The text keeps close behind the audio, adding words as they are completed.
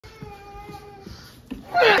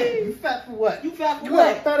You fat for what? You fat for you what?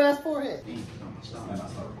 You got a fat ass forehead. I'm gonna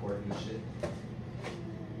start recording this shit.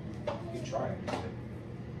 You try it.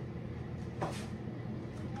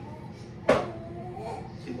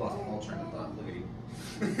 She lost all train of thought. Look at you.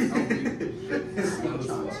 I'm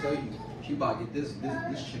trying to tell you. She about to get this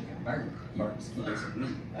chicken burger. Burger some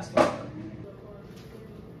meat. That's fucked up.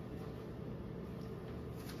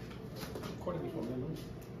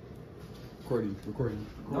 Recording.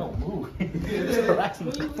 No, move.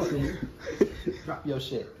 Drop your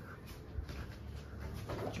shit.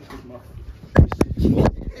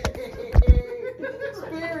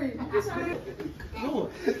 Scary. No,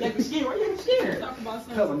 you got me scared. Why you scared?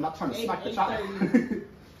 Because I'm not trying to smack the child.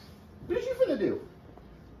 What did you finna do?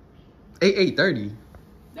 8:30.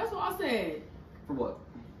 That's what I said. For what?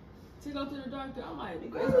 To go to the doctor. I'm like,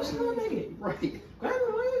 Right. Grab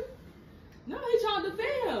her, man. no, he trying to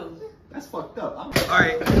defend him. That's fucked up. All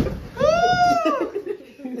right.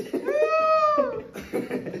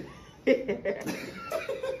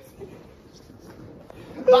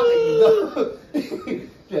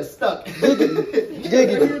 Just stuck.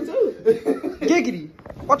 Giggity.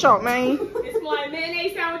 Watch out, man. It's like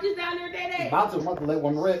mayonnaise sandwiches down there, Daddy. About to let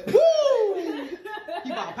one rip. You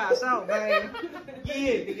about to pass out, man. Yeah,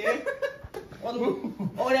 nigga.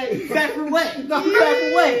 Oh, that you fat for what? No, You fat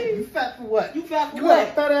for what? You fat for what? You fat for You got a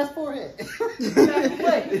what? fat ass forehead. You fat for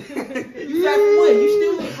what? You fat for what? You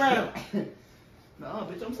still look brown. No,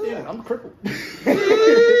 bitch, I'm standing. I'm crippled.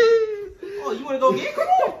 Oh, you wanna go get? Come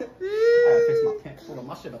on. I gotta fix my pants. Hold on,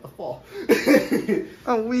 my shit about to fall.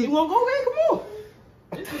 I'm weak. You wanna go get? Come on.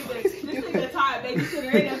 This nigga tired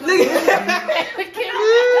babysitter. Ain't that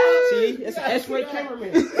See, it's an X-ray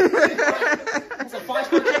cameraman. It's a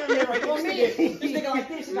 5-star cameraman right there. This nigga like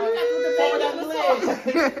this. Like, fall down the leg.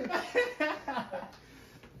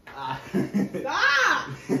 Stop!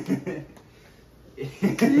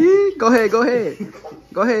 Go ahead.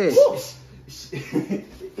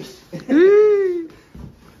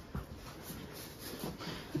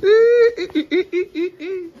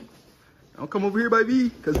 Don't come over here by me,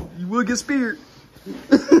 because you will get speared.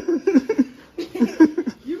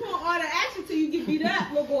 You won't order action till you get beat up,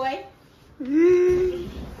 little boy. Michael,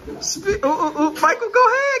 go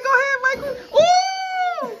ahead, Michael.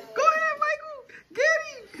 Ooh, go ahead, Michael. Get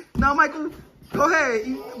him. No, Michael, go ahead.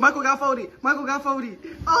 Michael got 40.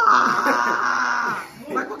 Ah,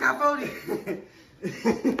 Michael got 40.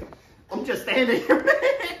 I'm just standing here.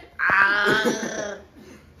 Ah.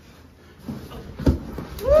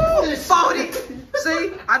 Woo, 40.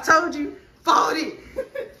 See, I told you. 40.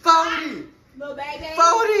 Little baby.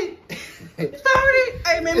 40.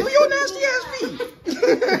 Hey, man, move your nasty ass feet.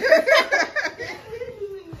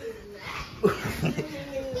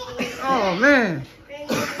 Oh, man.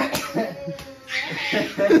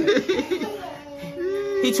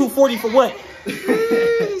 He 240 for what?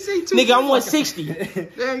 Nigga, I'm 160.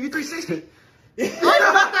 Damn, you 360.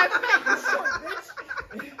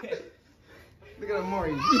 Look at him,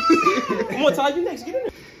 Maury. Come on, Ty, you next. Get in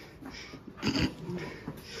there.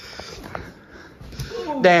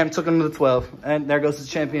 Damn, took him to the 12. And there goes his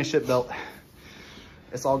championship belt.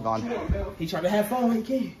 It's all gone. He tried to have fun when he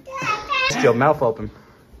came. Just your mouth open.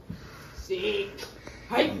 See?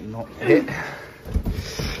 Hey. No, hit.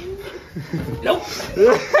 Nope.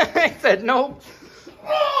 He said nope.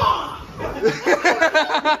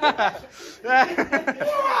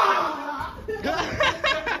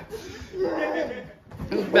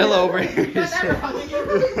 Bella over here. You got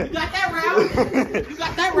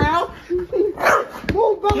that round.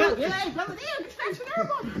 Whoa, Bella. Yeah, Bella, damn, distraction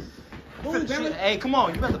everybody. Hey, come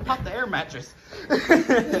on. You better pop the air mattress.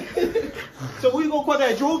 So we gonna call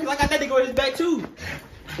that Drew? Cause I got that nigga on his back too.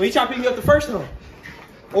 When he try to pick me up the first time.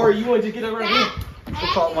 Or you want to just get around here?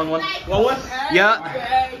 We'll call it 1-1. 1-1? Yeah.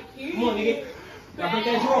 Come on, nigga. Gotta break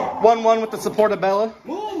that draw. 1-1 with the support of Bella.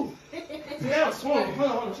 Move. See, that was swung.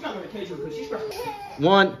 Hold on. She's not gonna catch you because she's trying.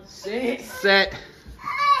 1, set,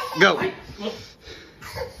 go.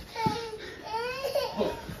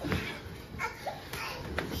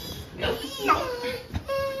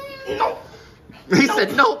 No. He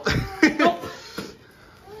said nope. Nope.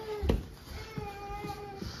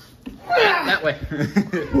 That way.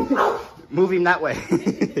 Move him that way.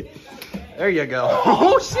 There you go.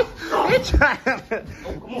 Oh shit! He tried.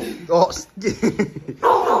 Oh.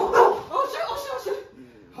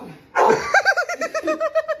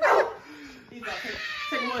 He's about to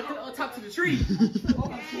take him on top to the tree.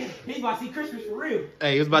 He's about to see Christmas for real.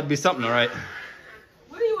 Hey, it was about to be something, all right.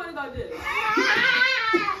 What do you want to go do?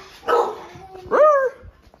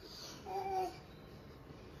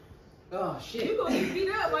 Oh shit. You gonna get beat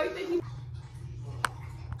up? Why you think you?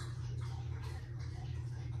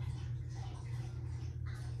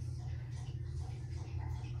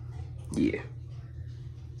 Yeah.